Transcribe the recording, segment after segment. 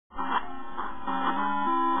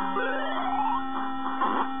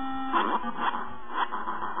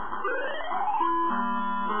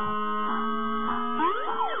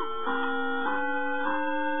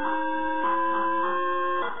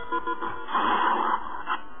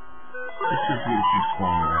keeps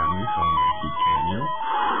flowing around me, so I'm gonna keep carrying you.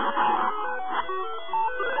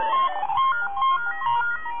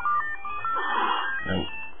 Nope.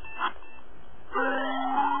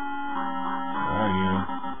 Where are you?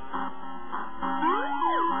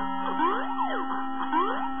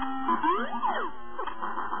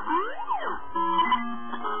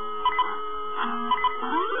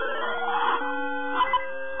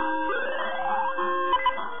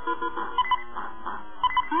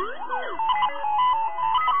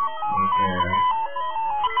 Okay.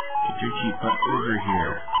 Get your cheap butt over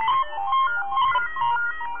here.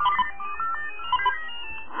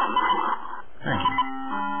 Thank you.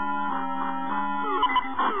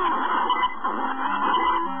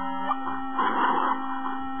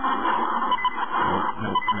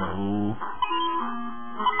 Nope, no.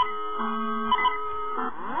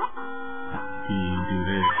 Can you do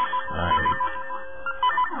this like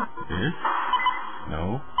this? No.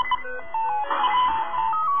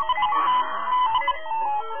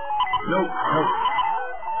 Nope.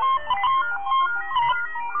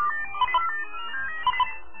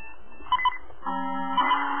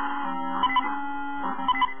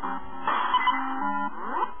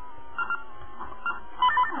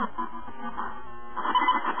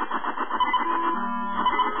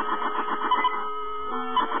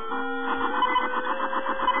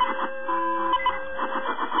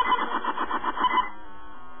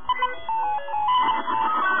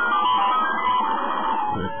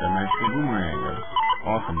 With the magical boomerang of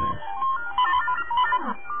awesomeness.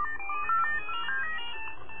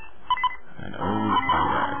 And oh my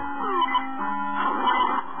god.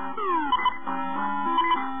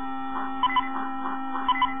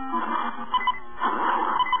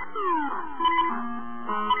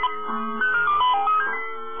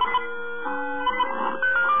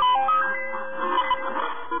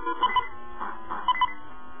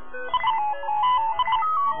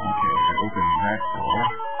 Okay, I opened that door.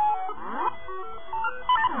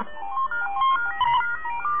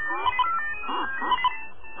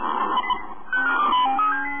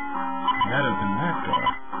 That opened that door.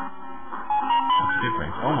 What's the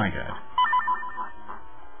difference? Oh my god.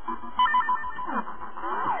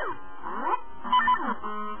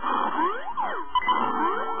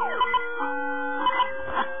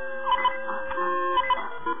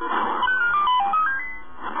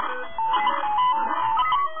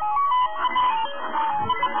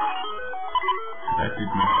 That did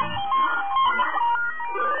nothing.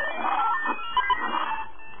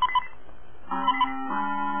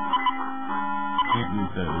 Can't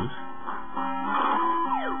use those.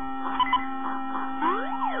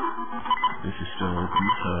 This is still open,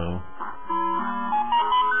 so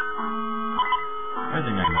I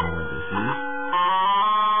think I know where this is.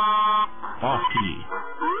 Boss key.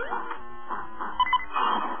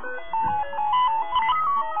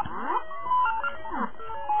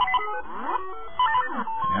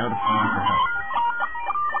 Now to phone for help.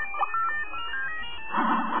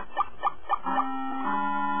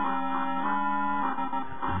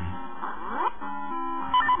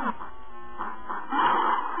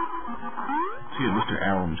 See what Mr.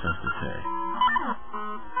 Allums has to say.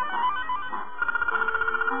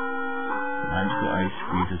 Magical ice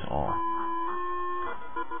freezes all.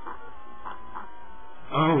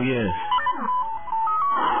 Oh yes.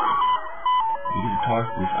 You can toss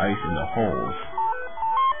this ice into holes.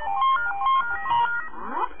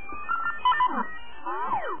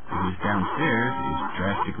 Because downstairs is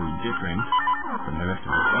drastically different from the rest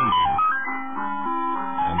of the dungeon.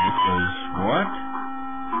 And this goes, what?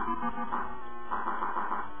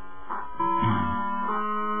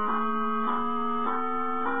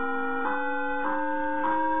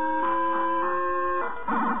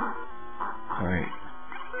 Alright.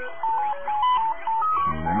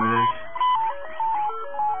 Can you remember this?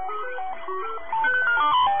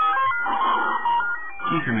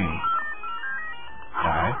 Key for me.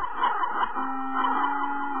 Die.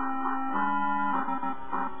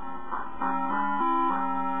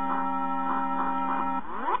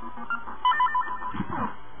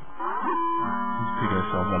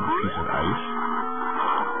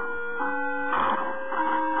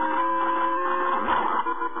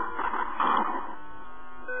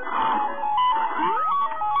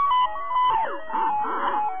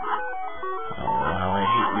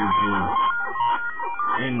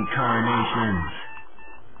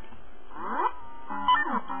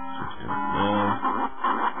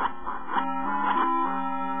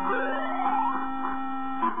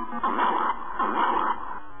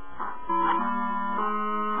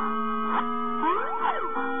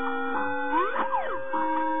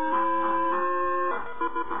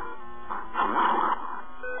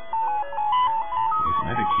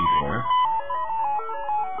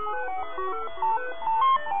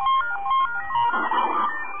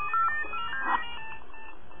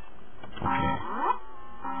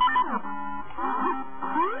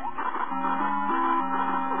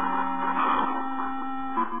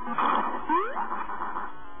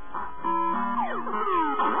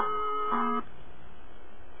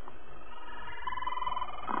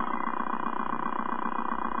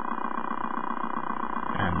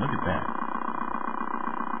 And look at that.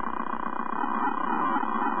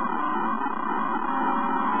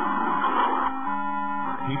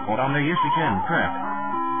 Can you fall down there? Yes, we can. Crap.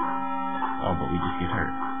 Oh, but we just get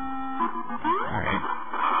hurt. Alright.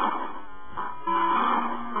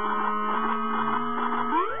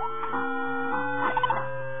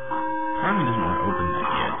 Army doesn't want to open that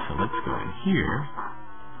yet, so let's go in here.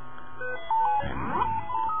 And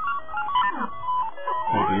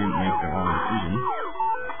hope we didn't make the wrong decision.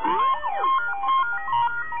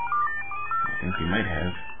 I think we might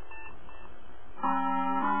have.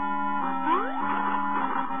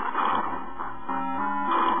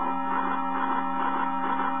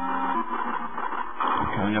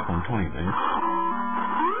 We're coming up on 20 minutes.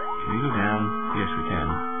 Can we go down? Yes, we can.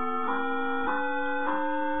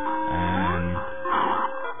 And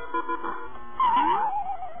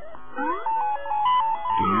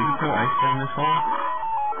do we need to throw ice down this hole?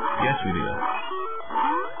 Yes, we do.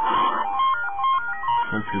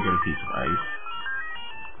 So let's go get a piece of ice.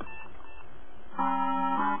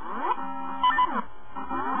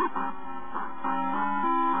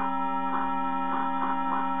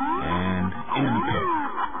 And into the pit.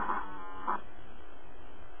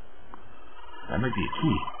 That might be a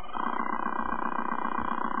key.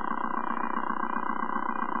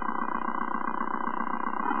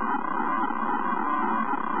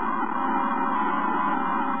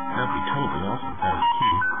 That'd be totally awesome if that was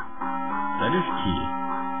key. That is key.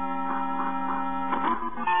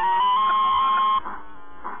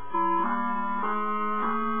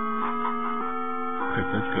 Quick,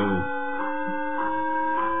 let's go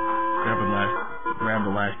grab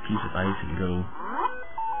the last piece of ice and go.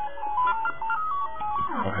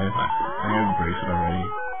 Okay, I have a bracelet already.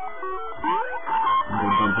 I'm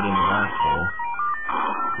gonna dump it in the last hole.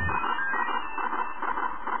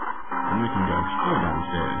 And we can go explore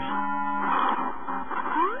downstairs.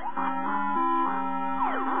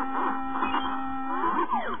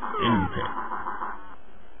 In the pit.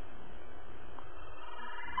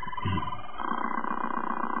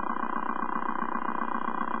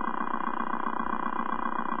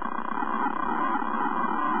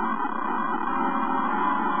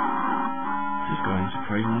 This is going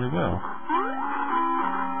surprisingly well.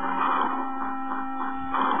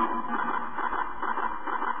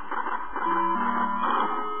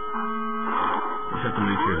 Just have to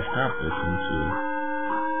make sure to stop this since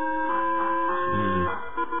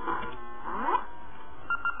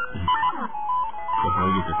we'll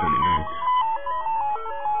probably get to 30 minutes.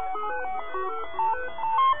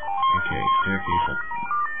 Okay, staircase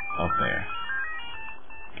up there.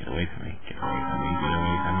 Get away from me, get away from me, get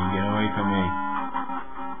away from me, get away from me.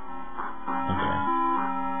 Okay.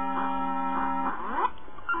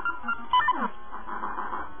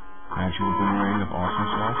 Actual boomerang of awesome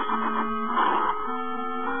sauce.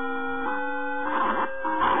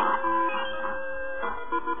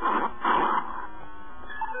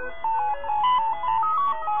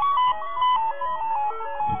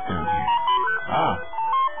 It's down here. Ah!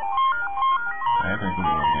 I have nothing to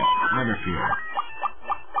do yet. Never fear.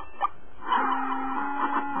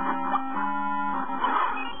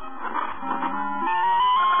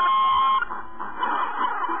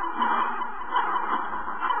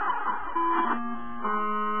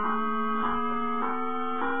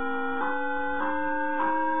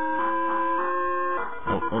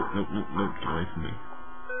 Nope, get away from me.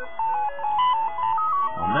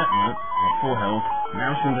 On that note, at full health,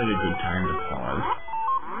 now seems like a good time to pause.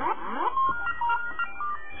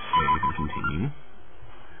 Save and continue.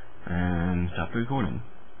 And stop the recording.